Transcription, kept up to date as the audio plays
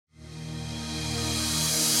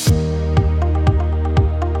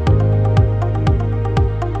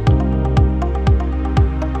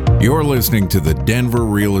You're listening to the Denver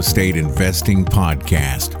Real Estate Investing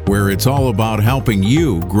Podcast, where it's all about helping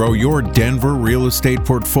you grow your Denver real estate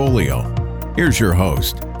portfolio. Here's your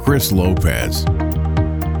host, Chris Lopez.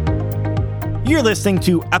 You're listening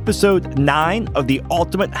to episode 9 of the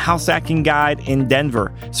Ultimate House Hacking Guide in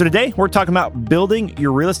Denver. So today we're talking about building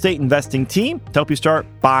your real estate investing team to help you start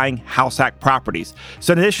buying house hack properties.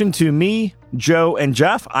 So in addition to me, Joe, and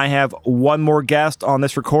Jeff, I have one more guest on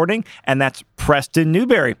this recording, and that's Preston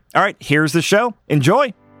Newberry. All right, here's the show.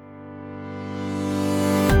 Enjoy.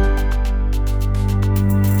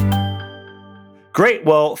 Great.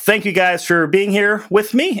 Well, thank you guys for being here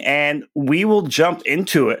with me, and we will jump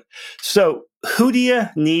into it. So who do you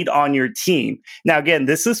need on your team? Now, again,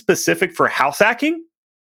 this is specific for house hacking.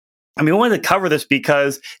 I mean, I wanted to cover this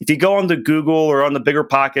because if you go onto Google or on the Bigger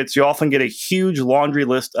Pockets, you often get a huge laundry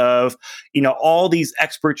list of, all these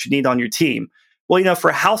experts you need on your team. Well,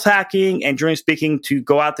 for house hacking and generally speaking, to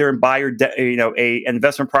go out there and buy your, a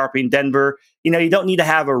investment property in Denver, you don't need to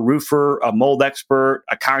have a roofer, a mold expert,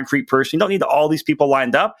 a concrete person. You don't need all these people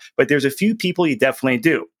lined up, but there's a few people you definitely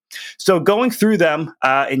do. So going through them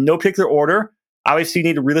in no particular order, obviously you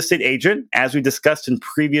need a real estate agent, as we discussed in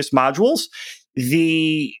previous modules.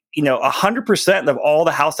 100% of all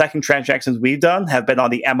the house hacking transactions we've done have been on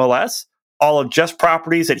the MLS. All of Just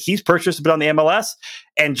Properties that he's purchased have been on the MLS.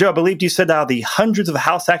 And Joe, I believe you said now the hundreds of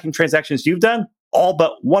house hacking transactions you've done, all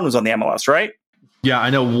but one was on the MLS, right? Yeah, I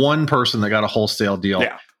know one person that got a wholesale deal.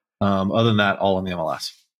 Yeah. Other than that, all on the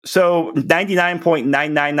MLS. So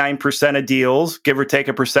 99.999% of deals, give or take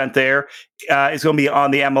a percent there, is going to be on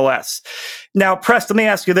the MLS. Now, Press, let me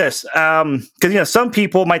ask you this. Because, some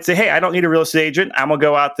people might say, hey, I don't need a real estate agent. I'm going to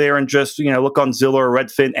go out there and just, look on Zillow or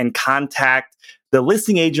Redfin and contact the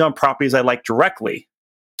listing agent on properties I like directly.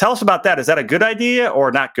 Tell us about that. Is that a good idea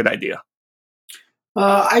or not good idea?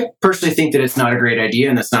 I personally think that it's not a great idea,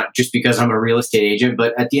 and that's not just because I'm a real estate agent,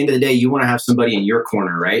 but at the end of the day, you want to have somebody in your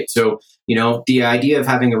corner, right? So, the idea of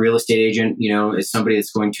having a real estate agent, is somebody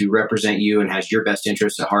that's going to represent you and has your best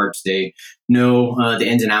interests at heart. They know the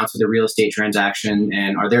ins and outs of the real estate transaction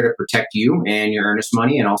and are there to protect you and your earnest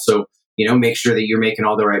money, and also, make sure that you're making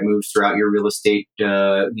all the right moves throughout your real estate,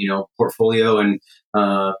 portfolio and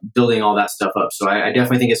building all that stuff up. So I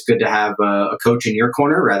definitely think it's good to have a coach in your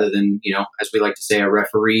corner rather than, as we like to say, a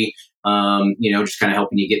referee, just kind of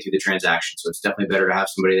helping you get through the transaction. So it's definitely better to have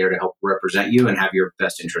somebody there to help represent you and have your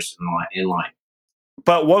best interests in line.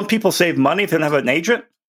 But won't people save money if they don't have an agent?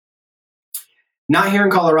 Not here in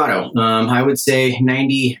Colorado. I would say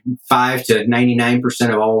 95 to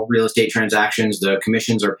 99% of all real estate transactions, the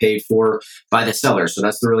commissions are paid for by the seller. So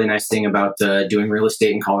that's the really nice thing about doing real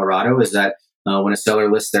estate in Colorado is that when a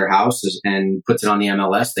seller lists their house and puts it on the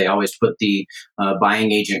MLS, they always put the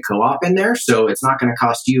buying agent co-op in there. So it's not going to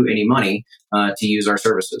cost you any money to use our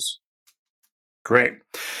services. Great.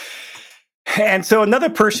 And so another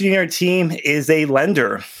person in your team is a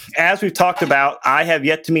lender. As we've talked about, I have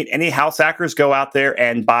yet to meet any house hackers go out there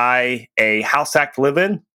and buy a house hack to live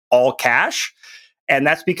in all cash. And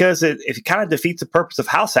that's because it kind of defeats the purpose of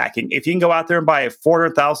house hacking. If you can go out there and buy a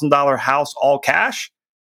 $400,000 house all cash,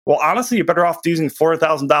 well, honestly, you're better off using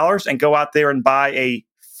 $400,000 and go out there and buy a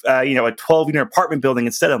 12-unit apartment building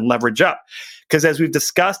instead and leverage up. Because as we've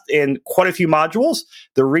discussed in quite a few modules,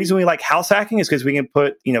 the reason we like house hacking is because we can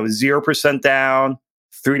put 0% down,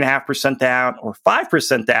 3.5% down, or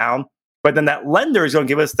 5% down. But then that lender is going to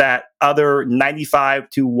give us that other 95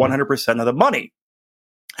 to 100% of the money.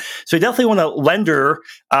 So you definitely want a lender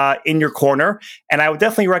in your corner. And I would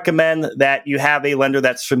definitely recommend that you have a lender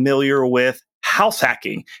that's familiar with house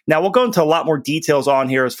hacking. Now, we'll go into a lot more details on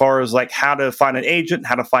here as far as like how to find an agent,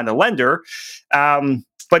 how to find a lender.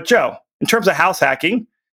 But Joe, in terms of house hacking,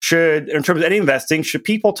 in terms of any investing, should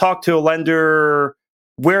people talk to a lender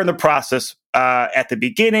where in the process? At the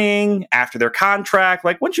beginning, after their contract?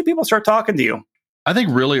 Like, when should people start talking to you? I think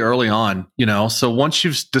really early on, so once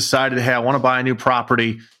you've decided, hey, I want to buy a new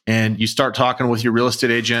property and you start talking with your real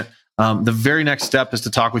estate agent, the very next step is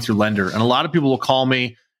to talk with your lender. And a lot of people will call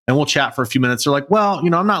me and we'll chat for a few minutes. They're like, well,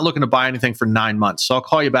 I'm not looking to buy anything for 9 months. So I'll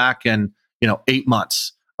call you back in, 8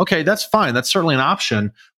 months. Okay, that's fine. That's certainly an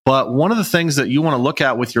option. But one of the things that you want to look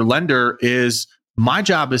at with your lender is my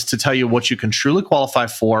job is to tell you what you can truly qualify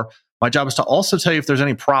for. My job is to also tell you if there's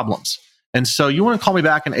any problems. And so you want to call me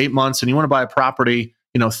back in 8 months and you want to buy a property,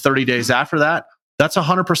 30 days after that, that's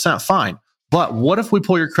 100% fine. But what if we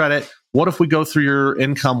pull your credit? What if we go through your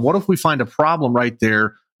income? What if we find a problem right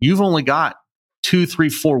there? You've only got 2, 3,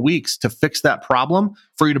 4 weeks to fix that problem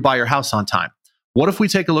for you to buy your house on time. What if we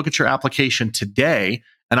take a look at your application today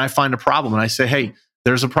and I find a problem and I say, hey,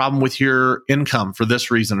 there's a problem with your income for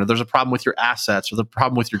this reason, or there's a problem with your assets, or the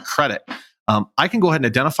problem with your credit. I can go ahead and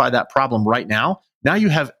identify that problem right now. Now you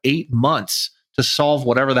have 8 months to solve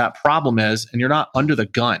whatever that problem is, and you're not under the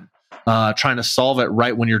gun trying to solve it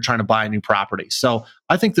right when you're trying to buy a new property. So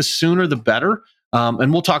I think the sooner the better.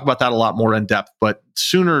 And we'll talk about that a lot more in depth, but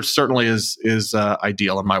sooner certainly is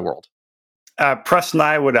ideal in my world. Preston and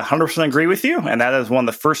I would 100% agree with you. And that is one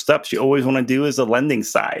of the first steps you always want to do is the lending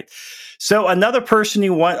side. So another person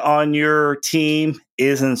you want on your team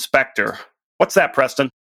is an inspector. What's that, Preston?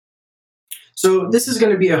 So this is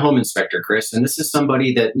going to be a home inspector, Chris, and this is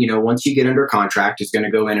somebody that, once you get under contract, is going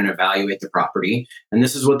to go in and evaluate the property. And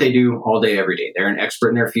this is what they do all day, every day. They're an expert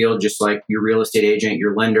in their field, just like your real estate agent,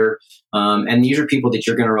 your lender. And these are people that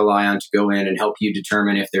you're going to rely on to go in and help you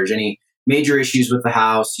determine if there's any major issues with the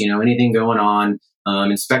house, anything going on,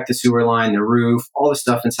 inspect the sewer line, the roof, all the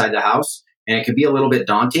stuff inside the house. And it could be a little bit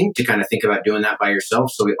daunting to kind of think about doing that by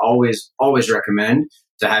yourself. So we always recommend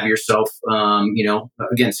to have yourself,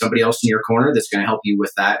 again, somebody else in your corner that's going to help you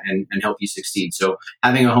with that and help you succeed. So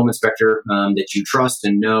having a home inspector that you trust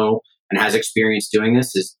and know and has experience doing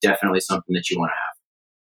this is definitely something that you want to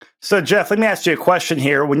have. So Jeff, let me ask you a question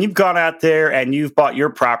here. When you've gone out there and you've bought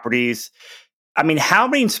your properties, how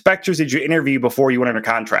many inspectors did you interview before you went under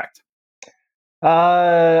contract?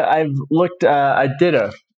 I've looked, my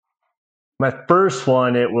first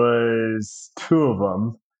one, it was 2 of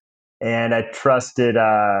them. And I trusted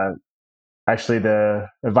actually the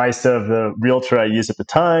advice of the realtor I used at the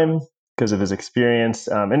time because of his experience.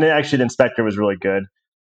 And actually the inspector was really good.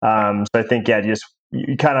 So I think,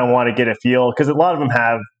 you kind of want to get a feel because a lot of them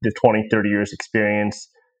have the 20, 30 years experience.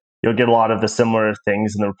 You'll get a lot of the similar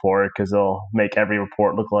things in the report because they'll make every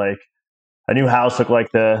report look like a new house, look like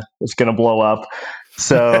it's going to blow up.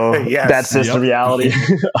 So yes, that's just the reality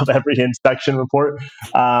of every inspection report.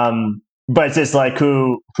 But it's just like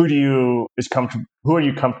who are you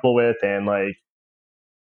comfortable with, and like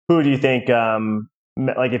who do you think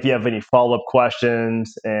like if you have any follow-up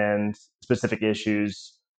questions and specific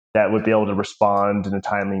issues that would be able to respond in a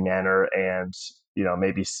timely manner and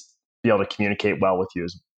maybe be able to communicate well with you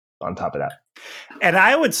on top of that. And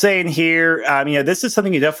I would say in here, this is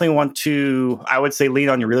something you definitely want to, I would say, lean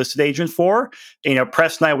on your real estate agent for.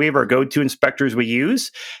 Preston and I, we have our go-to inspectors we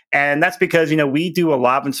use. And that's because, we do a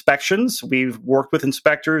lot of inspections. We've worked with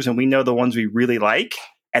inspectors and we know the ones we really like.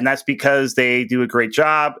 And that's because they do a great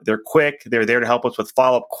job. They're quick. They're there to help us with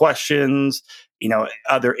follow-up questions,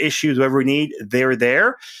 other issues, whatever we need, they're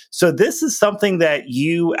there. So this is something that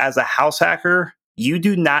you as a house hacker, you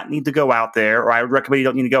do not need to go out there, or I would recommend you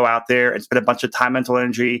don't need to go out there and spend a bunch of time, mental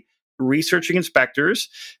energy researching inspectors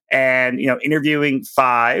and, interviewing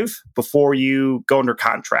 5 before you go under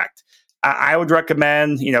contract. I would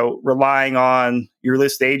recommend, relying on your real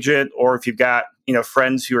estate agent, or if you've got,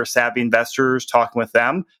 friends who are savvy investors, talking with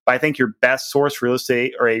them. But I think your best source for real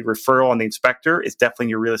estate or a referral on the inspector is definitely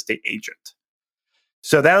your real estate agent.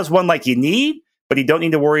 So that is one like you need, but you don't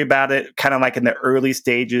need to worry about it kind of like in the early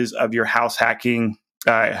stages of your house hacking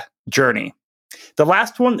journey. The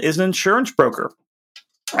last one is an insurance broker.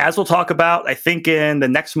 As we'll talk about, I think in the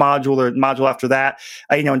next module or module after that,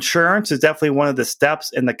 insurance is definitely one of the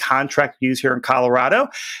steps in the contract we use here in Colorado.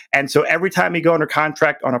 And so every time you go under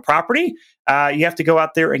contract on a property, you have to go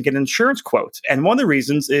out there and get an insurance quote. And one of the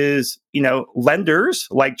reasons is, lenders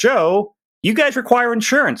like Joe, you guys require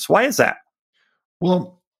insurance. Why is that?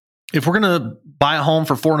 Well, if we're going to buy a home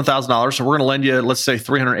for $400,000, so we're going to lend you, let's say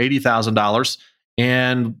 $380,000.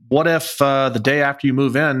 And what if the day after you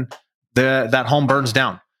move in, that home burns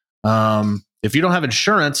down? If you don't have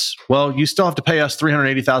insurance, well, you still have to pay us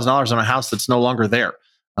 $380,000 on a house that's no longer there.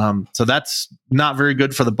 So that's not very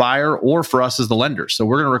good for the buyer or for us as the lender. So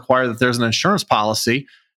we're going to require that there's an insurance policy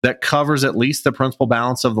that covers at least the principal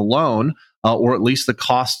balance of the loan, or at least the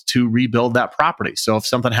cost to rebuild that property. So if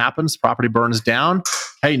something happens, property burns down,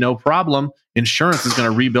 hey, no problem. Insurance is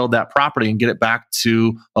going to rebuild that property and get it back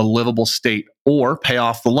to a livable state or pay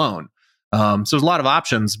off the loan. So there's a lot of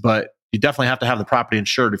options, but you definitely have to have the property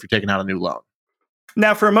insured if you're taking out a new loan.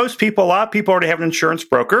 Now, for most people, a lot of people already have an insurance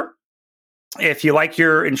broker. If you like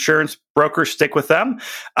your insurance broker, stick with them.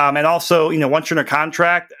 And also, once you're in a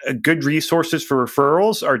contract, good resources for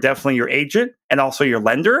referrals are definitely your agent and also your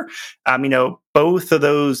lender. Both of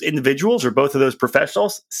those individuals or both of those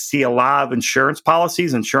professionals see a lot of insurance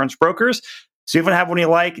policies, insurance brokers. So if you have one you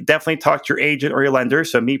like, definitely talk to your agent or your lender.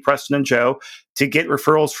 So me, Preston, and Joe, to get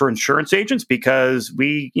referrals for insurance agents, because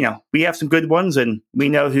we have some good ones and we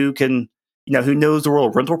know who knows the world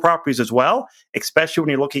of rental properties as well, especially when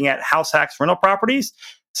you're looking at house hacks rental properties.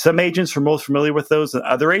 Some agents are most familiar with those than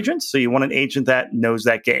other agents. So you want an agent that knows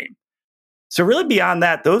that game. So really beyond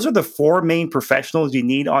that, those are the 4 main professionals you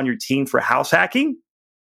need on your team for house hacking.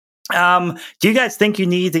 Do you guys think you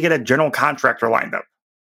need to get a general contractor lined up?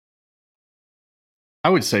 I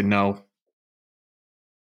would say no.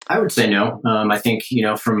 I would say no. I think,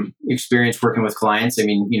 from experience working with clients, I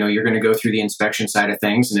mean, you're going to go through the inspection side of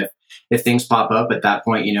things. And if things pop up at that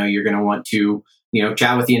point, you're going to want to,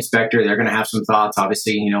 chat with the inspector. They're going to have some thoughts.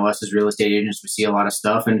 Obviously, us as real estate agents, we see a lot of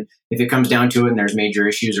stuff. And if it comes down to it and there's major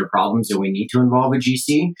issues or problems that we need to involve a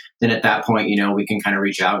GC, then at that point, we can kind of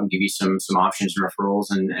reach out and give you some options and referrals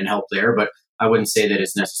and help there. But I wouldn't say that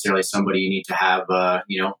it's necessarily somebody you need to have,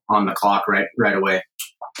 on the clock right away.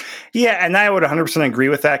 Yeah, and I would 100% agree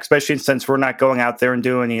with that, especially since we're not going out there and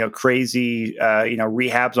doing, crazy,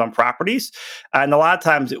 rehabs on properties. And a lot of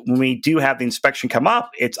times when we do have the inspection come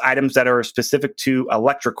up, it's items that are specific to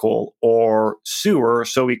electrical or sewer.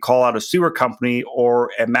 So we call out a sewer company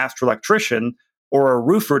or a master electrician or a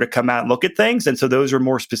roofer to come out and look at things. And so those are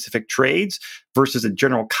more specific trades versus a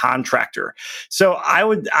general contractor. So I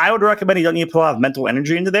would recommend you don't need to put a lot of mental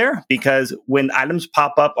energy into there, because when items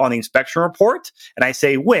pop up on the inspection report, and I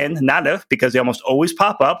say when, not if, because they almost always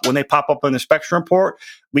pop up. When they pop up on the inspection report,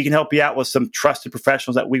 we can help you out with some trusted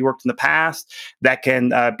professionals that we worked in the past that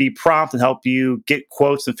can be prompt and help you get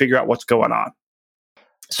quotes and figure out what's going on.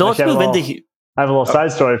 So let's move into... I have a little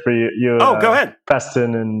side story for you. Go ahead.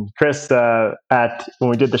 Preston and Chris, when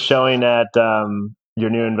we did the showing at your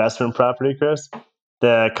new investment property, Chris,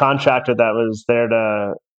 the contractor that was there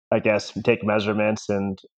to, I guess, take measurements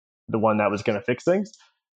and the one that was going to fix things,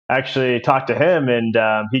 actually talked to him, and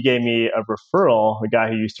he gave me a referral, a guy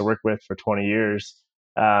who used to work with for 20 years,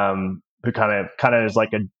 who kind of is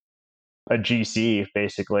like a GC,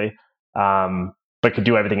 basically, but could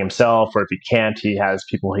do everything himself, or if he can't, he has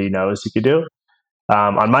people he knows he could do.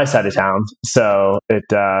 On my side of town. So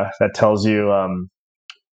that tells you,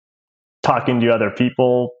 talking to other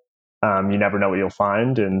people, you never know what you'll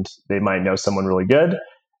find, and they might know someone really good.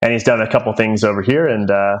 And he's done a couple things over here, and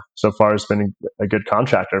so far has been a good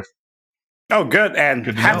contractor. Oh, good. And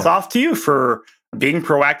hats off to you for being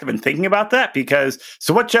proactive and thinking about that, because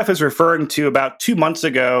what Jeff is referring to, about 2 months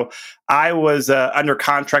ago, I was under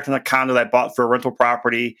contract on a condo that I bought for a rental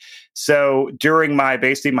property. So during my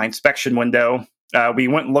inspection window, we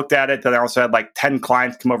went and looked at it. Then I also had like 10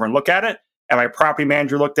 clients come over and look at it. And my property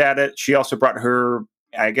manager looked at it. She also brought her,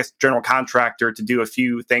 I guess, general contractor to do a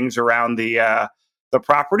few things around the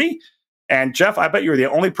property. And Jeff, I bet you were the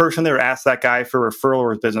only person there to ask that guy for a referral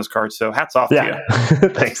or his business card. So hats off to you.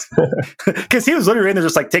 Thanks. Because he was literally in there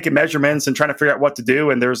just like taking measurements and trying to figure out what to do.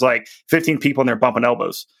 And there's like 15 people in there bumping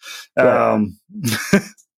elbows. Right.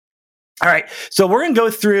 All right. So we're going to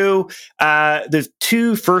go through the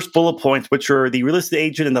 2 first bullet points, which are the real estate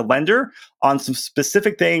agent and the lender, on some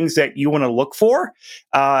specific things that you want to look for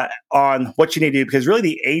on what you need to do. Because really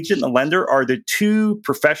the agent and the lender are the 2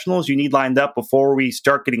 professionals you need lined up before we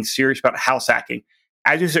start getting serious about house hacking.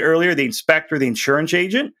 As you said earlier, the inspector, the insurance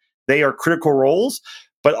agent, they are critical roles,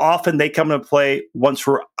 but often they come into play once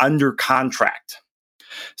we're under contract.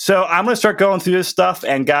 So I'm going to start going through this stuff,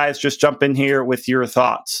 and guys, just jump in here with your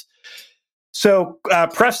thoughts. So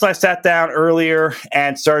Preston, I sat down earlier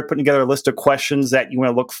and started putting together a list of questions that you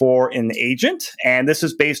want to look for in the agent. And this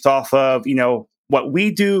is based off of, what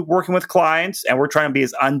we do working with clients, and we're trying to be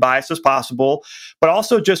as unbiased as possible, but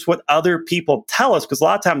also just what other people tell us. Because a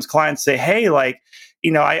lot of times clients say, hey,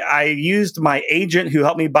 I used my agent who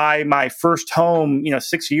helped me buy my first home,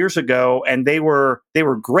 6 years ago, and they were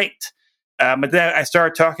great. But then I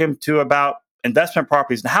started talking to about investment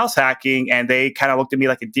properties and house hacking, and they kind of looked at me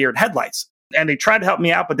like a deer in headlights. And they tried to help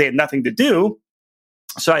me out, but they had nothing to do.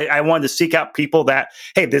 So I wanted to seek out people that,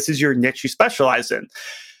 hey, this is your niche you specialize in.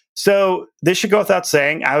 So this should go without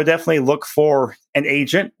saying. I would definitely look for an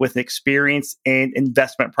agent with experience in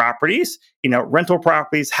investment properties, rental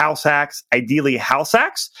properties, house hacks, ideally house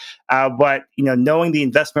hacks. But knowing the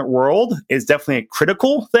investment world is definitely a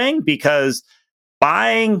critical thing, because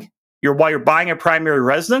while you're buying a primary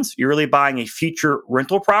residence, you're really buying a future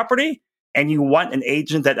rental property. And you want an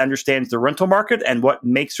agent that understands the rental market and what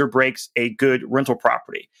makes or breaks a good rental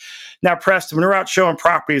property. Now, Preston, when we're out showing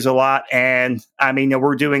properties a lot, and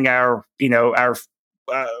we're doing a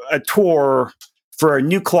tour for a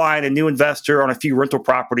new client, a new investor on a few rental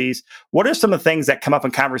properties. What are some of the things that come up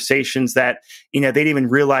in conversations that they didn't even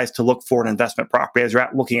realize to look for an investment property as they're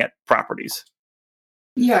out looking at properties?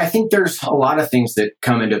 Yeah, I think there's a lot of things that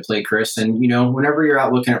come into play, Chris. And, whenever you're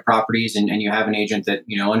out looking at properties and you have an agent that,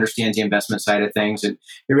 understands the investment side of things, it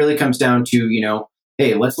really comes down to,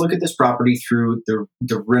 hey, let's look at this property through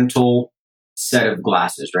the rental set of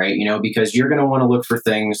glasses, right? Because you're going to want to look for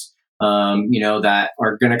things that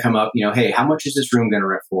are going to come up, hey, how much is this room going to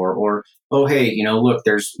rent for? Or, oh, hey, look,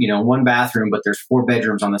 there's, one bathroom, but there's 4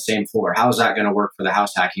 bedrooms on the same floor. How's that going to work for the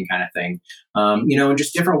house hacking kind of thing? And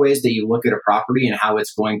just different ways that you look at a property and how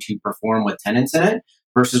it's going to perform with tenants in it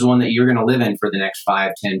versus one that you're going to live in for the next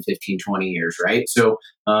 5, 10, 15, 20 years, right? So,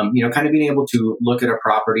 kind of being able to look at a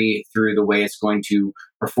property through the way it's going to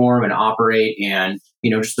perform and operate, and,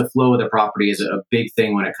 just the flow of the property is a big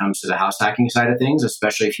thing when it comes to the house hacking side of things,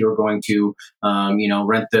 especially if you're going to,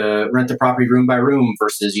 rent the property room by room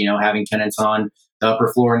versus, having tenants on the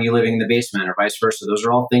upper floor and you living in the basement or vice versa. Those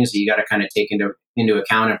are all things that you got to kind of take into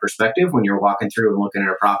account and perspective when you're walking through and looking at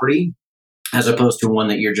a property, as opposed to one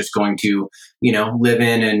that you're just going to, live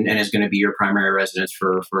in and is going to be your primary residence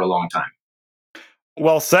for a long time.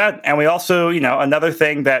 Well said. And we also, another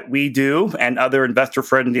thing that we do and other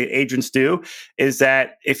investor-friendly agents do is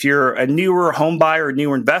that if you're a newer home buyer or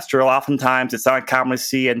newer investor, oftentimes it's not uncommon to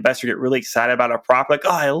see an investor get really excited about a property, like,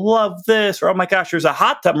 oh, I love this, or oh my gosh, there's a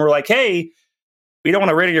hot tub. And we're like, hey, we don't want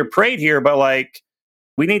to rain on your parade here, but like,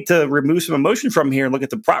 we need to remove some emotion from here and look at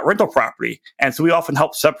the rental property. And so we often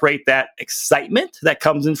help separate that excitement that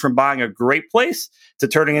comes in from buying a great place to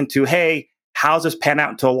turning into, hey, how's this pan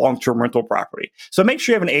out into a long-term rental property? So make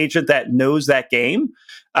sure you have an agent that knows that game.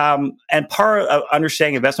 And part of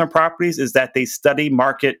understanding investment properties is that they study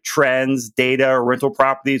market trends, data, rental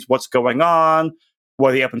properties, what's going on, what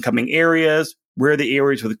are the up-and-coming areas, where are the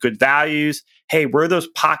areas with good values? Hey, where are those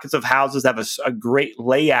pockets of houses that have a great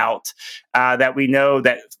layout that we know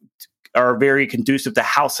that are very conducive to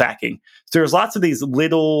house hacking? So there's lots of these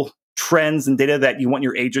little trends and data that you want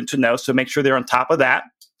your agent to know. So make sure they're on top of that.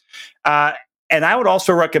 And I would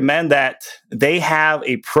also recommend that they have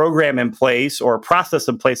a program in place, or a process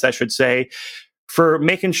in place, I should say, for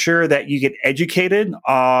making sure that you get educated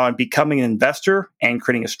on becoming an investor and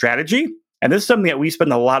creating a strategy. And this is something that we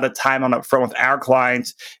spend a lot of time on up front with our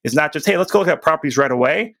clients, is not just, hey, let's go look at properties right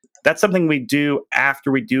away. That's something we do after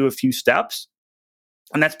we do a few steps.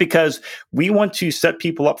 And that's because we want to set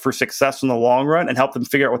people up for success in the long run and help them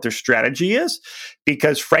figure out what their strategy is.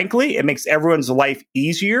 Because frankly, it makes everyone's life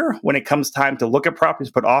easier when it comes time to look at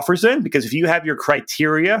properties, put offers in. Because if you have your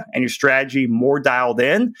criteria and your strategy more dialed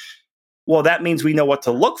in, well, that means we know what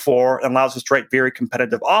to look for and allows us to write very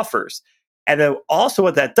competitive offers. And then also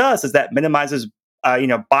what that does is that minimizes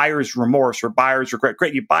buyer's remorse or buyer's regret.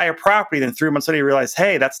 Great, you buy a property, then 3 months later you realize,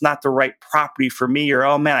 hey, that's not the right property for me, or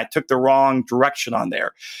oh man, I took the wrong direction on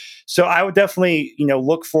there. So I would definitely,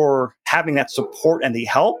 look for having that support and the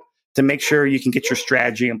help to make sure you can get your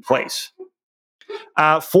strategy in place.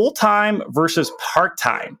 Full-time versus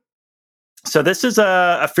part-time. So this is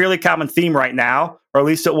a fairly common theme right now, or at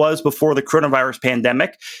least it was before the coronavirus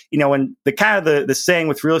pandemic. When the saying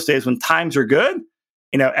with real estate is when times are good,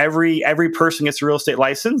 every person gets a real estate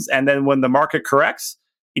license. And then when the market corrects,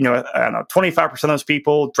 25% of those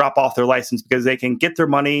people drop off their license because they can get their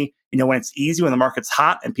money, when it's easy, when the market's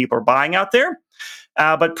hot and people are buying out there.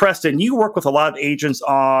 But Preston, you work with a lot of agents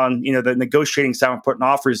on, the negotiating side and putting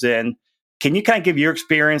offers in. Can you kind of give your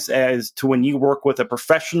experience as to when you work with a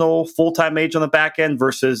professional full-time agent on the back end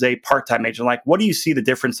versus a part-time agent? Like, what do you see the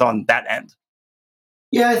difference on that end?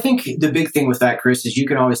 Yeah, I think the big thing with that, Chris, is you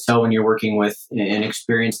can always tell when you're working with an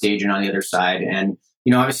experienced agent on the other side. And,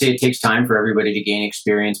 obviously it takes time for everybody to gain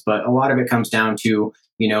experience, but a lot of it comes down to,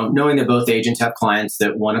 knowing that both agents have clients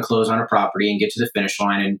that want to close on a property and get to the finish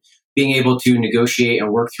line, and being able to negotiate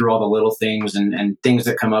and work through all the little things and things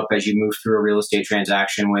that come up as you move through a real estate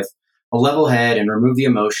transaction with a level head and remove the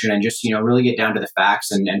emotion and just, really get down to the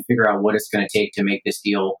facts and figure out what it's going to take to make this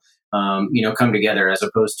deal come together, as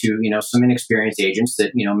opposed to, some inexperienced agents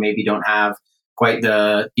that, maybe don't have quite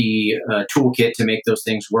the toolkit to make those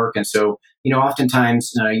things work. And so,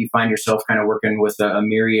 oftentimes you find yourself kind of working with a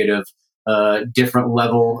myriad of different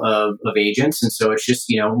level of agents. And so it's just,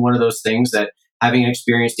 one of those things that having an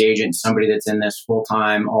experienced agent, somebody that's in this full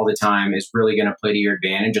time all the time, is really going to play to your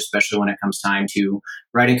advantage, especially when it comes time to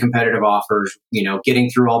writing competitive offers, getting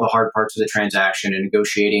through all the hard parts of the transaction and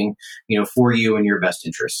negotiating, for you and your best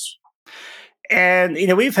interests. And,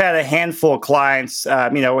 we've had a handful of clients,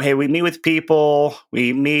 hey, we meet with people,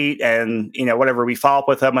 we meet and, whatever, we follow up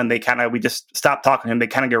with them and we just stop talking to them. They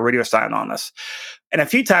kind of get radio silent on us. And a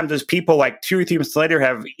few times there's people like 2 or 3 months later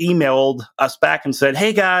have emailed us back and said,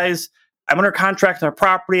 hey guys, I'm under contract on a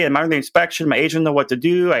property and I'm under the inspection. My agent know what to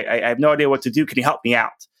do. I have no idea what to do. Can you help me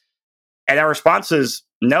out? And our response is,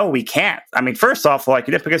 no, we can't. I mean, first off, you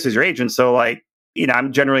didn't pick us as your agent. So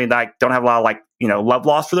I'm generally don't have a lot of love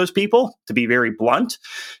lost for those people, to be very blunt.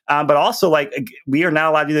 But also, like, we are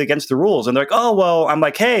not allowed to do it against the rules. And they're like, oh, well, I'm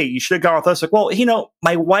like, hey, you should have gone with us. Like, well,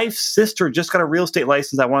 my wife's sister just got a real estate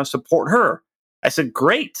license. I want to support her. I said,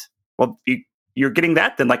 great. Well, you're getting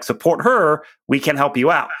that, then like support her. We can help you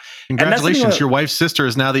out. Congratulations. Your wife's sister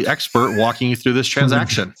is now the expert walking you through this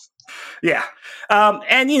transaction. Yeah.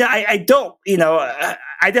 I don't, I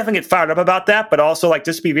definitely get fired up about that, but also like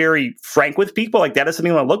just be very frank with people. Like that is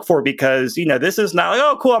something I want to look for, because, this is not like,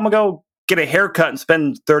 oh, cool, I'm going to go get a haircut and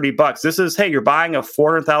spend $30. This is, hey, you're buying a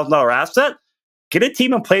 $400,000 asset. Get a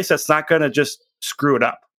team in place that's not going to just screw it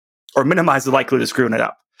up or minimize the likelihood of screwing it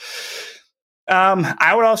up.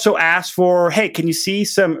 I would also ask for, hey, can you see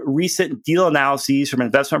some recent deal analyses from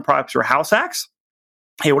investment products or house hacks?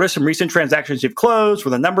 Hey, what are some recent transactions you've closed?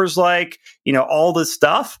 What are the numbers like? All this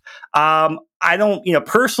stuff. I don't,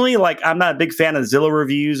 personally, like, I'm not a big fan of Zillow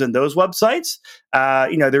reviews and those websites.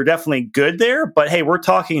 They're definitely good there, but hey, we're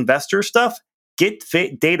talking investor stuff. Get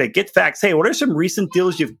data, get facts. Hey, what are some recent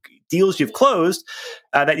deals you've closed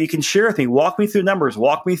that you can share with me? Walk me through numbers,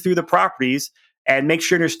 walk me through the properties, and make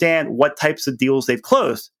sure you understand what types of deals they've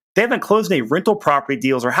closed. If they haven't closed any rental property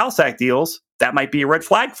deals or house hack deals, that might be a red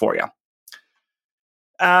flag for you.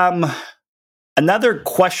 Another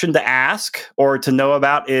question to ask or to know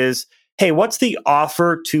about is, hey, what's the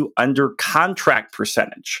offer to under contract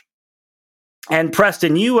percentage? And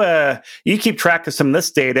Preston, you keep track of some of this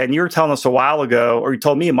data, and you were telling us a while ago, or you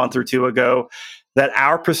told me a month or two ago, that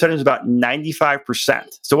our percentage is about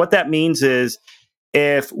 95%. So what that means is,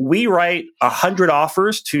 if we write 100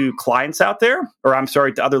 offers to clients out there,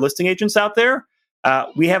 to other listing agents out there,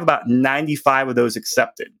 we have about 95 of those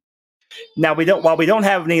accepted. Now, while we don't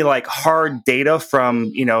have any like hard data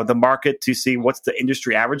from, the market to see what's the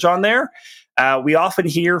industry average on there, we often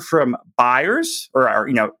hear from buyers or our,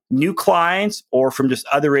 new clients, or from just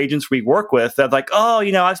other agents we work with that like, oh,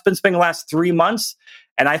 I've been spending the last 3 months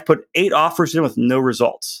and I've put 8 offers in with no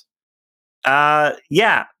results.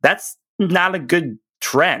 Yeah, that's not a good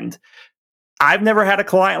trend. I've never had a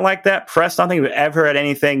client like that. Press, I don't think we've ever had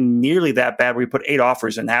anything nearly that bad where we put 8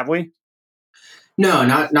 offers in, have we? No,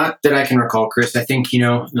 not that I can recall, Chris. I think,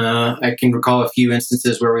 I can recall a few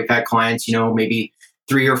instances where we've had clients, maybe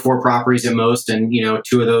 3 or 4 properties at most. And,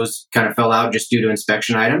 2 of those kind of fell out just due to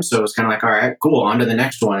inspection items. So it was kind of like, all right, cool, on to the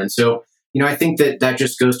next one. And so, I think that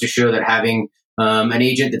just goes to show that having an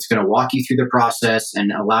agent that's going to walk you through the process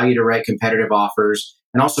and allow you to write competitive offers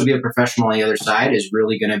and also be a professional on the other side is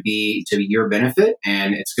really going to be to your benefit.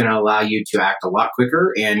 And it's going to allow you to act a lot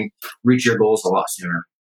quicker and reach your goals a lot sooner.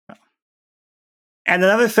 And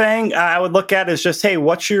another thing I would look at is just, hey,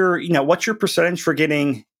 what's your percentage for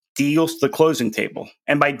getting deals to the closing table?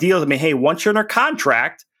 And by deals, I mean, hey, once you're under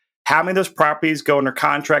contract, how many of those properties go under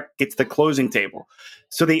contract, get to the closing table?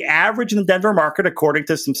 So the average in the Denver market, according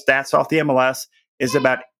to some stats off the MLS, is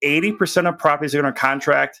about 80% of properties that are under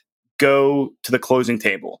contract go to the closing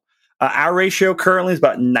table. Our ratio currently is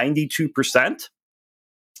about 92%.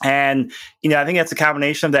 And, I think that's a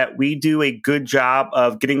combination of that. We do a good job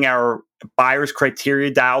of getting our buyers'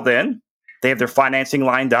 criteria dialed in. They have their financing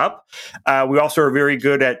lined up. We also are very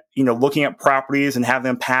good at, looking at properties and having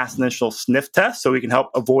them pass initial sniff tests so we can help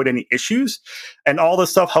avoid any issues. And all this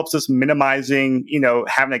stuff helps us minimizing,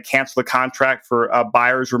 having to cancel the contract for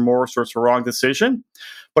buyer's remorse or it's a wrong decision.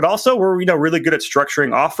 But also we're, really good at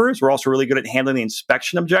structuring offers. We're also really good at handling the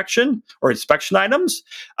inspection objection or inspection items,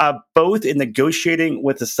 both in negotiating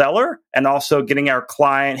with the seller and also getting our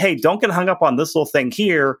client, hey, don't get hung up on this little thing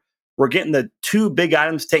here. We're getting the 2 big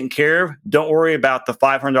items taken care of. Don't worry about the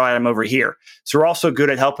 $500 item over here. So we're also good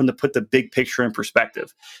at helping to put the big picture in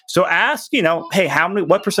perspective. So ask, hey,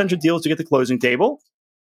 what percentage of deals do you get to the closing table?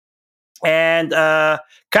 And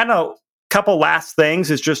kind of couple last things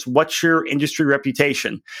is just, what's your industry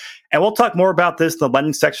reputation? And we'll talk more about this in the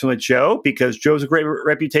lending section with Joe, because Joe's a great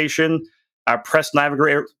reputation. Preston and I have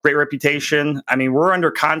a great reputation. I mean, we're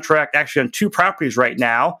under contract actually on 2 properties right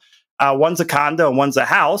now. One's a condo and one's a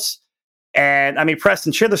house. And I mean,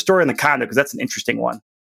 Preston, share the story on the condo, because that's an interesting one.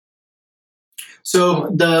 So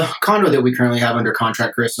the condo that we currently have under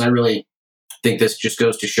contract, Chris, and I really think this just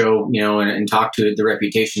goes to show, and talk to the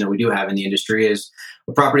reputation that we do have in the industry, is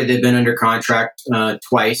a property that had been under contract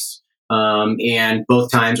twice. And both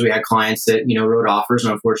times we had clients that, wrote offers,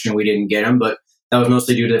 and unfortunately we didn't get them. But that was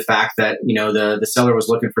mostly due to the fact that, the seller was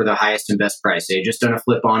looking for the highest and best price. They had just done a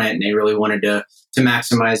flip on it, and they really wanted to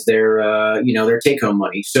maximize their, their take home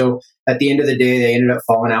money. So at the end of the day, they ended up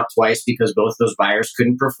falling out twice because both those buyers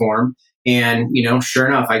couldn't perform. And, sure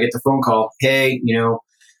enough, I get the phone call, hey,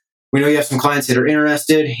 we know you have some clients that are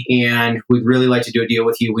interested, and we'd really like to do a deal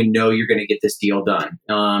with you. We know you're going to get this deal done.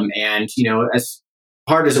 And, as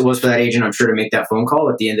hard as it was for that agent, I'm sure, to make that phone call,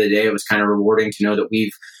 at the end of the day, it was kind of rewarding to know that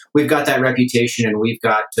we've got that reputation, and we've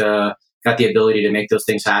got the ability to make those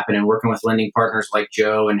things happen. And working with lending partners like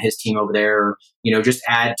Joe and his team over there, just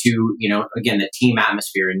add to, again, the team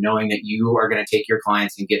atmosphere and knowing that you are going to take your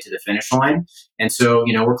clients and get to the finish line. And so,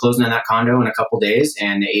 we're closing on that condo in a couple of days,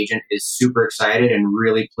 and the agent is super excited and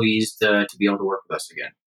really pleased to be able to work with us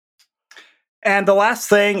again. And the last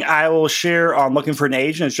thing I will share on looking for an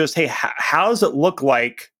agent is just, hey, how does it look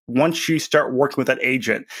like once you start working with that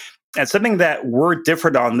agent? And something that we're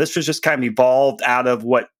different on, this was just kind of evolved out of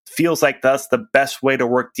what feels like us the best way to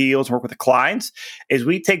work deals and work with the clients, is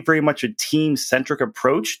we take very much a team-centric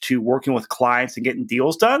approach to working with clients and getting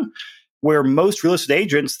deals done, where most real estate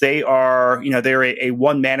agents, they are, they're a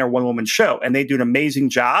one-man or one-woman show, and they do an amazing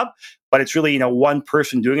job, but it's really, one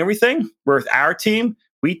person doing everything. Where with our team,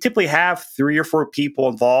 we typically have 3 or 4 people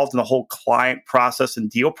involved in the whole client process and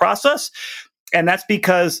deal process. And that's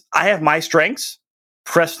because I have my strengths,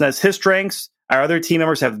 Preston has his strengths, our other team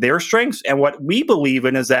members have their strengths. And what we believe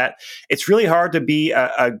in is that it's really hard to be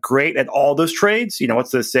a great at all those trades.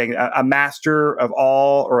 What's the saying? A master of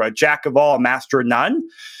all, or a jack of all, a master of none.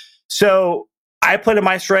 So I play to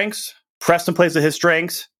my strengths, Preston plays to his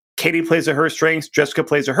strengths, Katie plays to her strengths, Jessica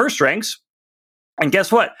plays to her strengths. And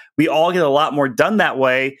guess what? We all get a lot more done that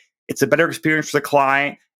way. It's a better experience for the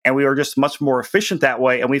client, and we are just much more efficient that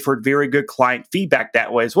way. And we've heard very good client feedback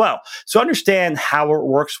that way as well. So understand how it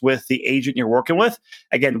works with the agent you're working with.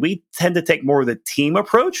 Again, we tend to take more of the team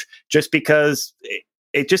approach just because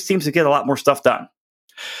it just seems to get a lot more stuff done.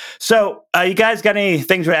 So you guys got any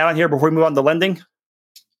things to add on here before we move on to lending?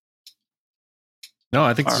 No,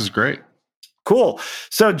 I think this is great. Cool.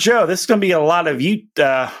 So Joe, this is going to be a lot of you,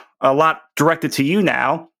 a lot directed to you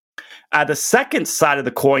now. The second side of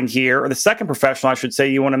the coin here, or the second professional, I should say,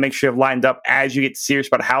 you want to make sure you have lined up as you get serious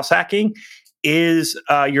about house hacking, is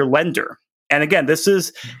your lender. And again, this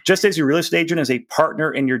is just as your real estate agent is a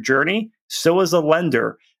partner in your journey, so is a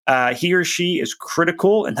lender. He or she is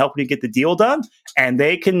critical in helping you get the deal done. And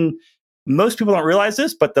most people don't realize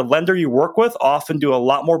this, but the lender you work with often do a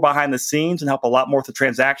lot more behind the scenes and help a lot more with the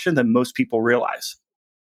transaction than most people realize.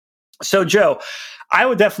 So Joe, I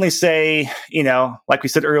would definitely say, like we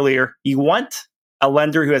said earlier, you want a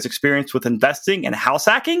lender who has experience with investing and house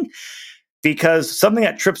hacking, because something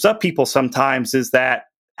that trips up people sometimes is that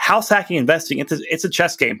house hacking, investing, it's a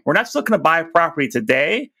chess game. We're not just looking to buy a property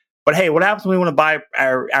today, but hey, what happens when we want to buy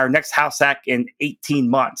our next house hack in 18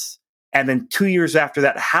 months? And then 2 years after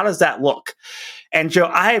that, how does that look? And Joe,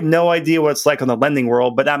 I have no idea what it's like on the lending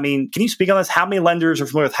world, but can you speak on this? How many lenders are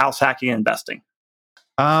familiar with house hacking and investing?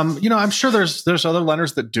 I'm sure there's other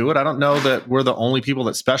lenders that do it. I don't know that we're the only people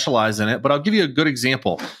that specialize in it, but I'll give you a good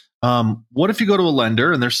example. What if you go to a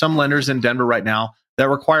lender, and there's some lenders in Denver right now that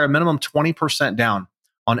require a minimum 20% down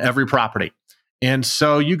on every property. And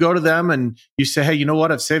so you go to them and you say, hey, you know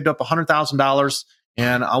what? I've saved up $100,000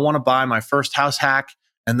 and I want to buy my first house hack,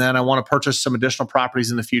 and then I want to purchase some additional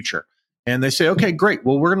properties in the future. And they say, okay, great.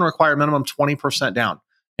 Well, we're going to require a minimum 20% down.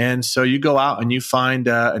 And so you go out and you find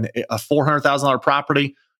a $400,000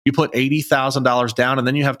 property, you put $80,000 down, and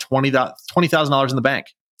then you have $20,000 in the bank.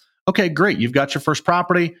 Okay, great. You've got your first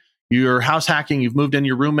property, you're house hacking, you've moved in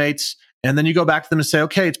your roommates, and then you go back to them and say,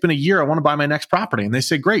 okay, it's been a year, I want to buy my next property. And they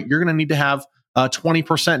say, great, you're going to need to have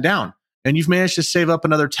 20% down. And you've managed to save up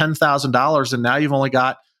another $10,000, and now you've only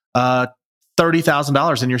got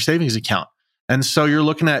 $30,000 in your savings account. And so you're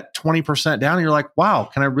looking at 20% down, and you're like, wow,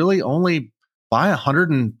 can I really only buy a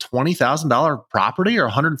 $120,000 property or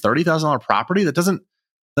 $130,000 property? That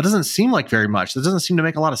doesn't seem like very much. That doesn't seem to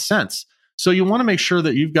make a lot of sense. So you want to make sure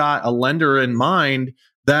that you've got a lender in mind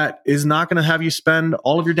that is not going to have you spend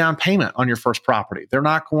all of your down payment on your first property. They're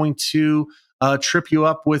not going to trip you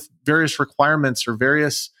up with various requirements or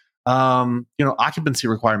various occupancy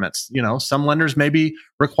requirements. Some lenders maybe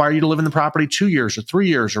require you to live in the property 2 years or 3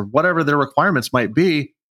 years or whatever their requirements might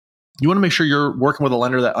be. You want to make sure you're working with a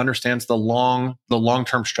lender that understands the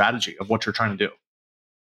long-term strategy of what you're trying to do.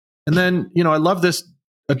 And then, I love this,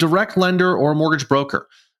 a direct lender or a mortgage broker.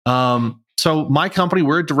 So my company,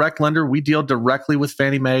 we're a direct lender. We deal directly with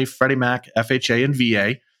Fannie Mae, Freddie Mac, FHA, and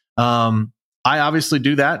VA. I obviously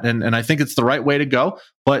do that, and I think it's the right way to go,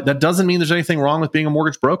 but that doesn't mean there's anything wrong with being a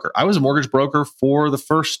mortgage broker. I was a mortgage broker for the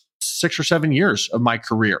first 6 or 7 years of my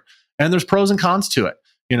career, and there's pros and cons to it.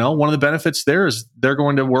 One of the benefits there is they're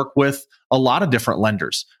going to work with a lot of different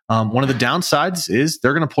lenders. One of the downsides is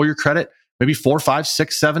they're going to pull your credit maybe 4, 5,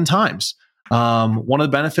 6, 7 times. One of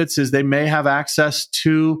the benefits is they may have access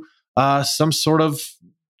to some sort of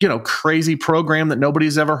crazy program that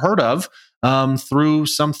nobody's ever heard of through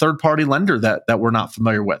some third-party lender that we're not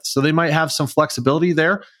familiar with. So they might have some flexibility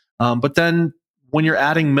there. But then when you're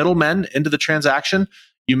adding middlemen into the transaction,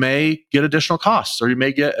 you may get additional costs or you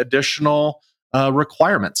may get additional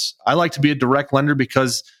requirements. I like to be a direct lender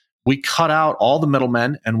because we cut out all the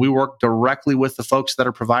middlemen and we work directly with the folks that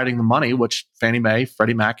are providing the money, which Fannie Mae,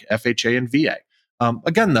 Freddie Mac, FHA, and VA.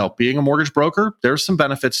 Again, though, being a mortgage broker, there's some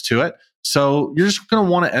benefits to it. So you're just going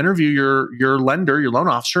to want to interview your lender, your loan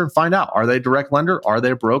officer, and find out, are they a direct lender? Are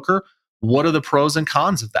they a broker? What are the pros and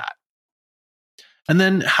cons of that? And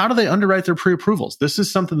then how do they underwrite their pre-approvals? This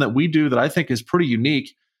is something that we do that I think is pretty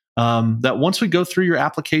unique, that once we go through your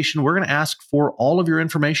application, we're going to ask for all of your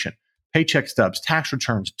information, paycheck stubs, tax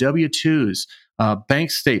returns, W-2s,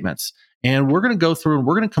 bank statements. And we're going to go through and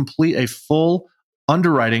we're going to complete a full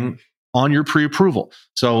underwriting on your pre-approval.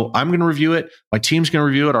 So I'm going to review it. My team's going to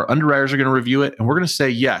review it. Our underwriters are going to review it. And we're going to say,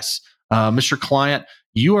 yes, Mr. Client,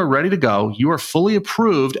 you are ready to go. You are fully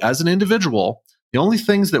approved as an individual. The only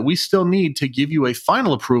things that we still need to give you a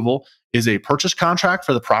final approval is a purchase contract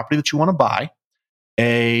for the property that you want to buy,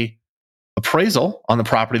 a appraisal on the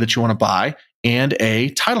property that you want to buy, and a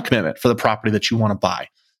title commitment for the property that you want to buy.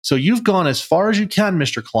 So you've gone as far as you can,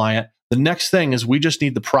 Mr. Client. The next thing is we just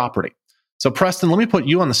need the property. So Preston, let me put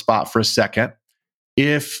you on the spot for a second.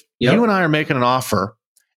 If you and I are making an offer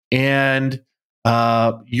and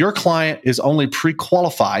your client is only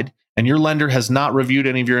pre-qualified and your lender has not reviewed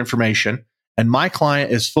any of your information, and my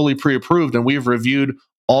client is fully pre-approved and we've reviewed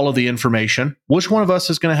all of the information, which one of us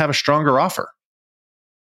is going to have a stronger offer?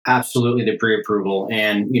 Absolutely the pre-approval.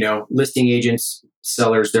 And, listing agents,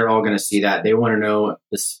 sellers, they're all going to see that. They want to know,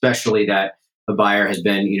 especially that a buyer has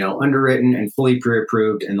been, underwritten and fully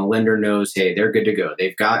pre-approved, and the lender knows, hey, they're good to go.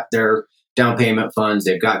 They've got their down payment funds.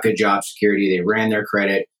 They've got good job security. They ran their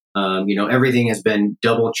credit. Everything has been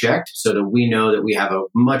double checked so that we know that we have a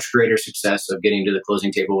much greater success of getting to the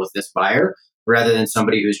closing table with this buyer rather than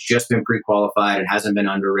somebody who's just been pre-qualified and hasn't been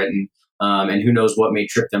underwritten. And who knows what may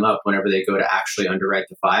trip them up whenever they go to actually underwrite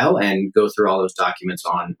the file and go through all those documents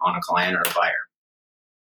on a client or a buyer.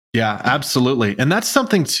 Yeah, absolutely. And that's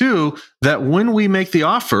something too, that when we make the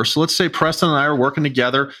offer, so let's say Preston and I are working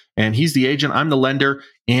together and he's the agent, I'm the lender,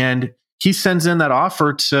 and he sends in that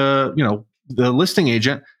offer to, the listing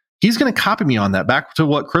agent, he's going to copy me on that. Back to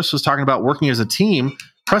what Chris was talking about, working as a team,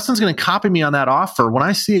 Preston's going to copy me on that offer. When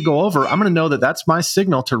I see it go over, I'm going to know that that's my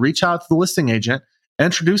signal to reach out to the listing agent,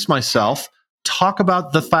 introduce myself, talk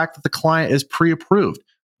about the fact that the client is pre-approved.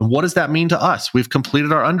 And what does that mean to us? We've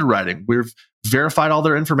completed our underwriting. We've verified all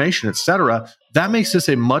their information, et cetera. That makes this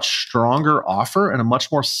a much stronger offer and a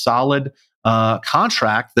much more solid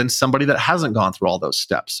contract than somebody that hasn't gone through all those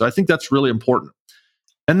steps. So I think that's really important.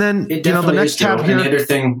 And then, the next tab here. And the other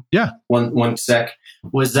thing, one sec,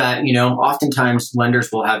 was that, oftentimes lenders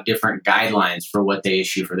will have different guidelines for what they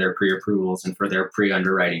issue for their pre-approvals and for their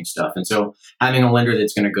pre-underwriting stuff. And so having a lender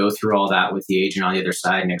that's going to go through all that with the agent on the other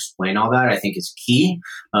side and explain all that, I think is key.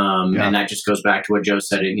 And that just goes back to what Joe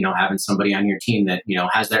said, having somebody on your team that,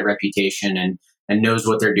 has that reputation and knows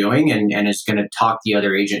what they're doing and is going to talk the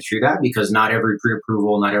other agent through that, because not every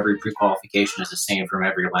pre-approval, not every pre-qualification is the same from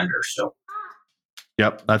every lender. So.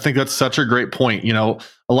 Yep. I think that's such a great point.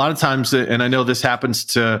 A lot of times, and I know this happens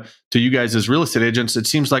to you guys as real estate agents, it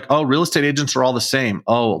seems like, oh, real estate agents are all the same.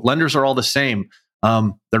 Oh, lenders are all the same.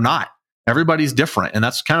 They're not. Everybody's different. And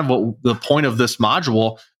that's kind of what the point of this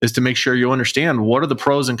module is, to make sure you understand what are the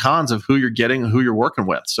pros and cons of who you're getting and who you're working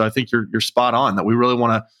with. So I think you're spot on that we really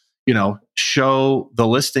want to, show the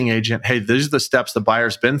listing agent, hey, these are the steps the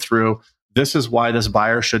buyer's been through. This is why this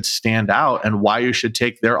buyer should stand out and why you should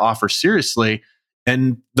take their offer seriously.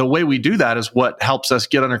 And the way we do that is what helps us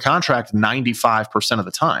get under contract 95% of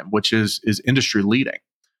the time, which is industry leading.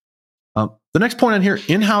 The next point on here,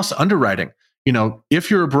 in-house underwriting.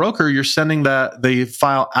 If you're a broker, you're sending the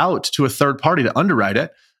file out to a third party to underwrite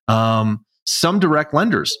it. Some direct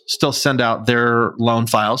lenders still send out their loan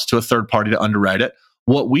files to a third party to underwrite it.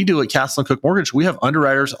 What we do at Castle & Cooke Mortgage, we have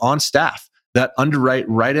underwriters on staff that underwrite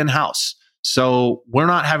right in-house. So we're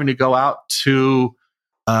not having to go out to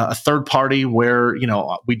a third party where,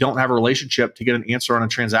 we don't have a relationship to get an answer on a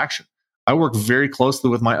transaction. I work very closely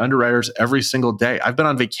with my underwriters every single day. I've been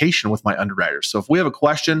on vacation with my underwriters. So if we have a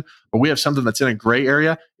question or we have something that's in a gray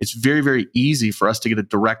area, it's very, very easy for us to get a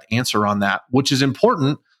direct answer on that, which is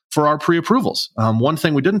important for our pre-approvals. One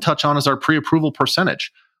thing we didn't touch on is our pre-approval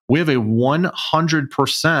percentage. We have a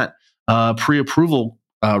 100% pre-approval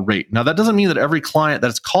rate. Now, that doesn't mean that every client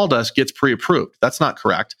that's called us gets pre-approved. That's not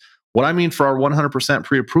correct. What I mean for our 100%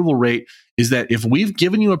 pre-approval rate is that if we've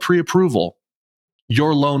given you a pre-approval,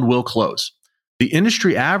 your loan will close. The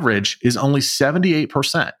industry average is only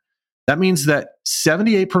 78%. That means that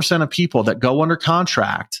 78% of people that go under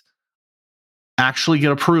contract actually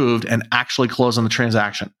get approved and actually close on the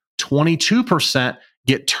transaction. 22%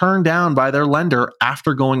 get turned down by their lender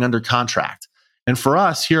after going under contract. And for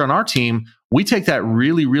us here on our team, we take that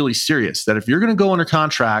really, really serious, that if you're going to go under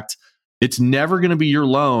contract, it's never going to be your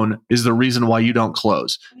loan is the reason why you don't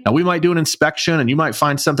close. Now, we might do an inspection and you might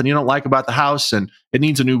find something you don't like about the house and it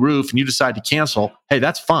needs a new roof and you decide to cancel. Hey,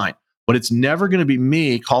 that's fine. But it's never going to be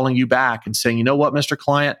me calling you back and saying, you know what, Mr.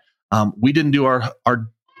 Client, we didn't do our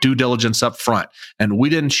due diligence up front and we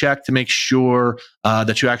didn't check to make sure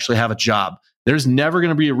that you actually have a job. There's never going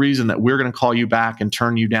to be a reason that we're going to call you back and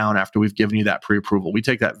turn you down after we've given you that pre-approval. We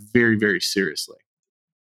take that very, very seriously.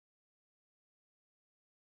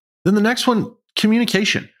 Then the next one,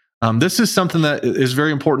 communication. This is something that is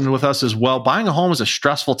very important with us as well. Buying a home is a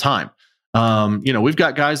stressful time. We've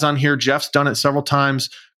got guys on here. Jeff's done it several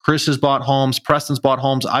times. Chris has bought homes. Preston's bought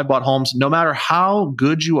homes. I bought homes. No matter how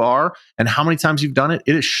good you are and how many times you've done it,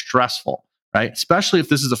 it is stressful, right? Especially if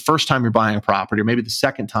this is the first time you're buying a property or maybe the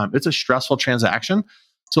second time. It's a stressful transaction.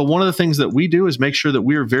 So one of the things that we do is make sure that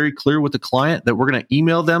we are very clear with the client that we're going to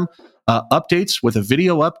email them updates with a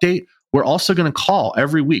video update. We're also going to call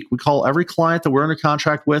every week. We call every client that we're under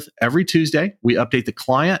contract with every Tuesday. We update the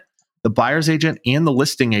client, the buyer's agent, and the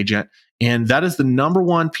listing agent. And that is the number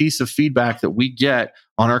one piece of feedback that we get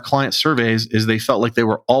on our client surveys is they felt like they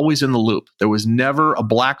were always in the loop. There was never a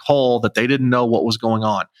black hole that they didn't know what was going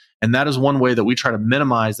on. And that is one way that we try to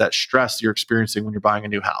minimize that stress you're experiencing when you're buying a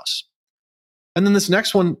new house. And then this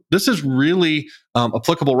next one, this is really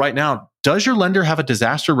applicable right now. Does your lender have a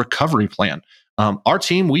disaster recovery plan? Our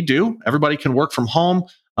team, we do. Everybody can work from home.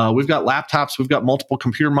 We've got laptops. We've got multiple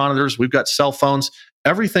computer monitors. We've got cell phones.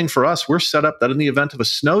 Everything for us, we're set up that in the event of a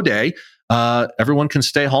snow day, everyone can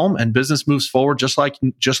stay home and business moves forward just like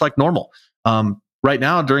normal. Right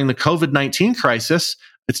now, during the COVID-19 crisis,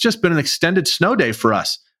 it's just been an extended snow day for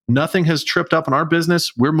us. Nothing has tripped up in our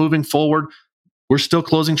business. We're moving forward. We're still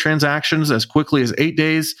closing transactions as quickly as 8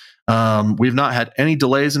 days. We've not had any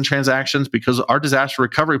delays in transactions because our disaster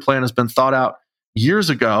recovery plan has been thought out years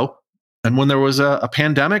ago. And when there was a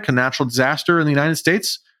pandemic, a natural disaster in the United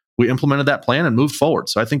States, we implemented that plan and moved forward.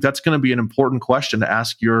 So I think that's going to be an important question to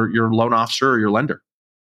ask your loan officer or your lender.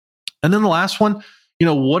 And then the last one,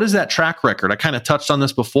 what is that track record? I kind of touched on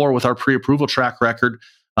this before with our pre-approval track record.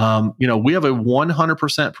 We have a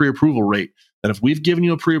 100% pre-approval rate that if we've given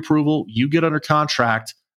you a pre-approval, you get under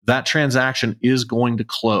contract, that transaction is going to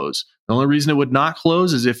close. The only reason it would not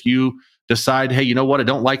close is if you decide, hey, you know what? I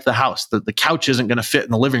don't like the house. The couch isn't going to fit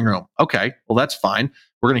in the living room. Okay, well, that's fine.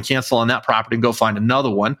 We're going to cancel on that property and go find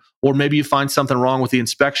another one. Or maybe you find something wrong with the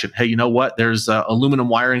inspection. Hey, you know what? There's aluminum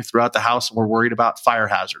wiring throughout the house and we're worried about fire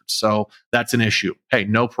hazards. So that's an issue. Hey,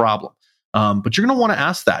 no problem. But you're going to want to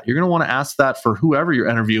ask that. You're going to want to ask that for whoever you're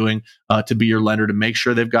interviewing to be your lender to make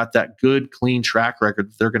sure they've got that good, clean track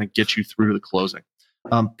record that they're going to get you through to the closing.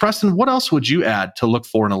 Preston, what else would you add to look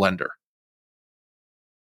for in a lender?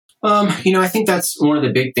 I think that's one of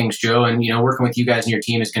the big things, Joe. And, working with you guys and your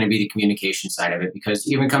team is going to be the communication side of it, because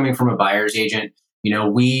even coming from a buyer's agent,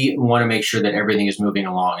 we want to make sure that everything is moving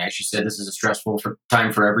along. As you said, this is a stressful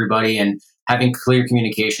time for everybody, and having clear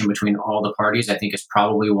communication between all the parties, I think, is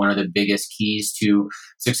probably one of the biggest keys to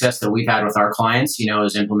success that we've had with our clients,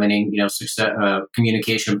 is implementing, success,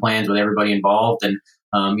 communication plans with everybody involved and,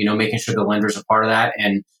 making sure the lender's a part of that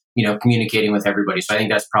and, communicating with everybody. So I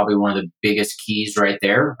think that's probably one of the biggest keys right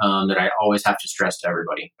there that I always have to stress to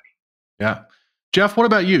everybody. Yeah. Jeff, what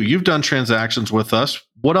about you? You've done transactions with us.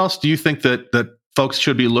 What else do you think that folks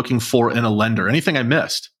should be looking for in a lender? Anything I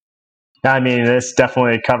missed? I mean, this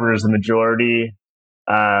definitely covers the majority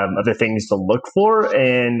of the things to look for.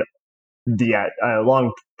 And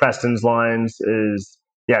along Preston's lines is,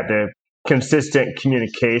 the consistent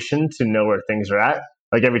communication to know where things are at.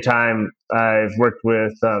 Like every time I've worked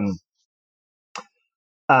with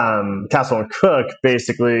Castle and Cook,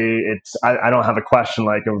 basically I don't have a question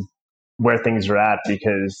like of where things are at,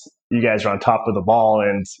 because you guys are on top of the ball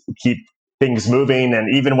and keep things moving.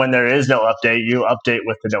 And even when there is no update, you update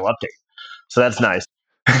with the no update. So that's nice.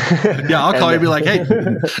 Yeah, I'll call you and be like, hey,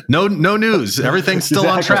 no news. Everything's still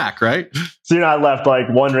on track, right? So you're not left like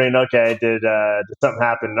wondering, okay, did something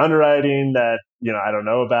happen in underwriting that, I don't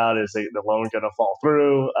know about? Is the loan going to fall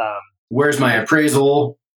through? Where's my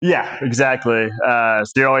appraisal? Yeah, exactly. So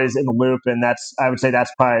you're always in the loop. And I would say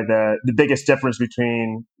that's probably the biggest difference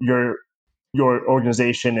between your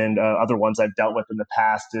organization and other ones I've dealt with in the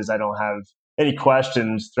past is I don't have any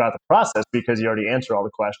questions throughout the process because you already answer all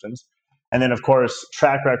the questions. And then, of course,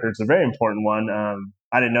 track record is a very important one.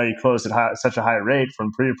 I didn't know you closed at such a high rate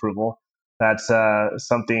from pre-approval. That's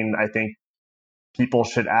something I think people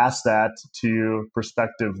should ask that to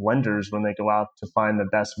prospective lenders when they go out to find the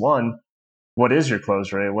best one. What is your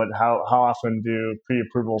close rate? How often do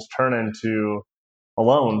pre-approvals turn into a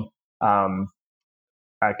loan?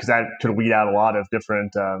 Because that could weed out a lot of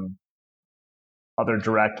different other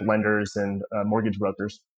direct lenders and mortgage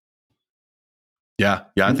brokers. Yeah,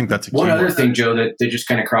 I think that's a key one other thing, Joe, that just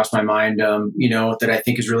kind of crossed my mind, that I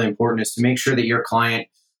think is really important is to make sure that your client,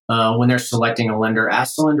 when they're selecting a lender,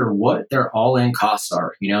 ask the lender what their all-in costs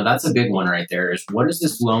are. That's a big one right there, is what is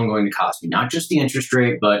this loan going to cost me? Not just the interest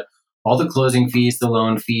rate, but all the closing fees, the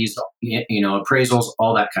loan fees, appraisals,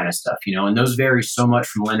 all that kind of stuff, and those vary so much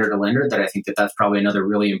from lender to lender that I think that that's probably another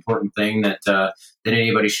really important thing that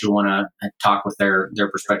anybody should want to talk with their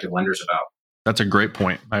prospective lenders about. That's a great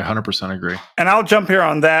point. I 100% agree. And I'll jump here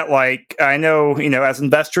on that. Like, I know, as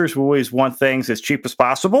investors, we always want things as cheap as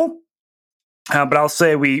possible. But I'll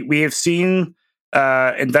say we have seen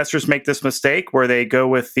investors make this mistake where they go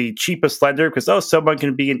with the cheapest lender because, someone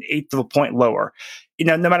can be an eighth of a point lower.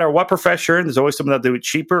 No matter what profession you're in, there's always someone that'll do it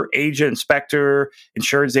cheaper: agent, inspector,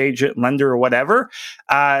 insurance agent, lender, or whatever.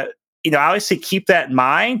 I always say keep that in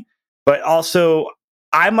mind. But also,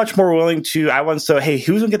 I'm much more willing I want to say, hey,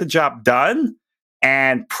 who's going to get the job done?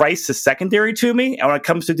 And price is secondary to me. And when it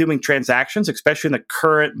comes to doing transactions, especially in the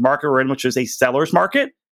current market we're in, which is a seller's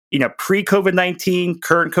market, pre-COVID-19,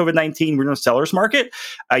 current COVID-19, we're in a seller's market.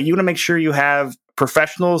 You want to make sure you have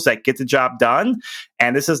professionals that get the job done.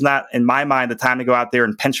 And this is not, in my mind, the time to go out there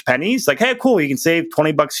and pinch pennies. Like, hey, cool, you can save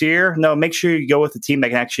 $20 here. No, make sure you go with the team that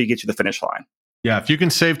can actually get you the finish line. Yeah, if you can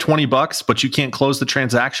save $20, but you can't close the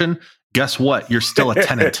transaction, guess what? You're still a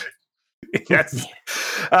tenant. Yes.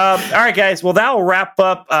 All right, guys. Well, that will wrap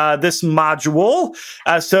up this module.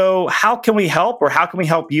 So how can we help, or how can we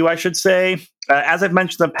help you, I should say? As I've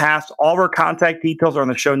mentioned in the past, all of our contact details are in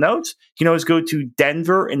the show notes. You can always go to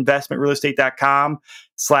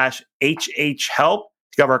denverinvestmentrealestate.com/HHhelp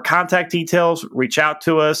to cover our contact details. Reach out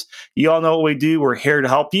to us. You all know what we do. We're here to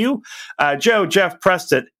help you. Joe, Jeff,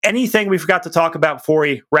 Preston, anything we forgot to talk about before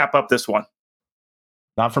we wrap up this one?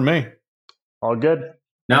 Not for me. All good.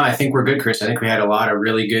 No, I think we're good, Chris. I think we had a lot of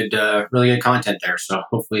really good content there. So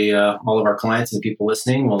hopefully all of our clients and people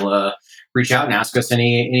listening will reach out and ask us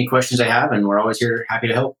any questions they have, and we're always here, happy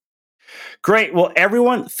to help. Great. Well,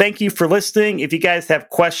 everyone, thank you for listening. If you guys have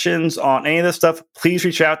questions on any of this stuff, please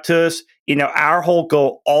reach out to us. Our whole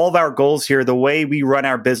goal, all of our goals here, the way we run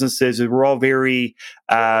our businesses is we're all very,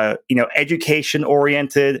 education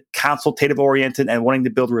oriented, consultative oriented, and wanting to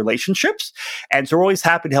build relationships. And so we're always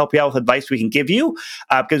happy to help you out with advice we can give you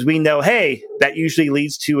because we know, hey, that usually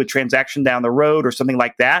leads to a transaction down the road or something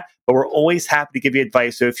like that. But we're always happy to give you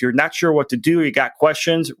advice. So if you're not sure what to do, or you got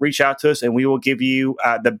questions, reach out to us and we will give you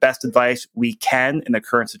the best advice we can in the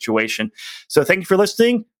current situation. So thank you for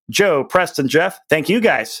listening. Joe, Preston, Jeff, thank you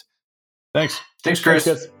guys. Thanks, Chris.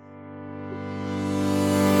 Thanks.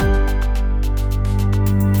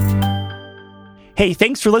 Hey,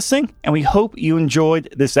 thanks for listening, and we hope you enjoyed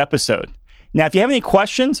this episode. Now, if you have any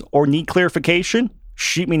questions or need clarification,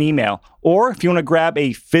 shoot me an email. Or if you want to grab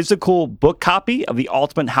a physical book copy of the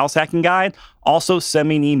Ultimate House Hacking Guide, also send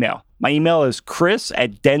me an email. My email is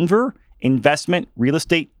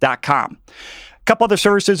chris@denverinvestmentrealestate.com. A couple other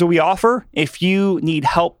services that we offer. If you need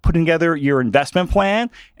help putting together your investment plan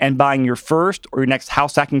and buying your first or your next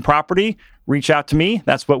house hacking property, reach out to me.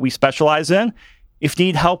 That's what we specialize in. If you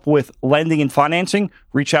need help with lending and financing,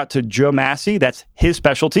 reach out to Joe Massey. That's his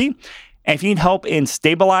specialty. And if you need help in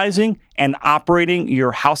stabilizing and operating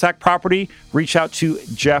your house hack property, reach out to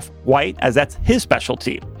Jeff White, as that's his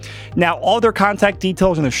specialty. Now, all their contact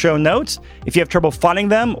details in the show notes. If you have trouble finding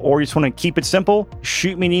them or you just want to keep it simple,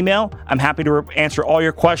 shoot me an email. I'm happy to answer all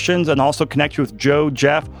your questions and also connect you with Joe,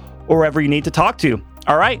 Jeff, or whoever you need to talk to.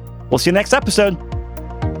 All right, we'll see you next episode.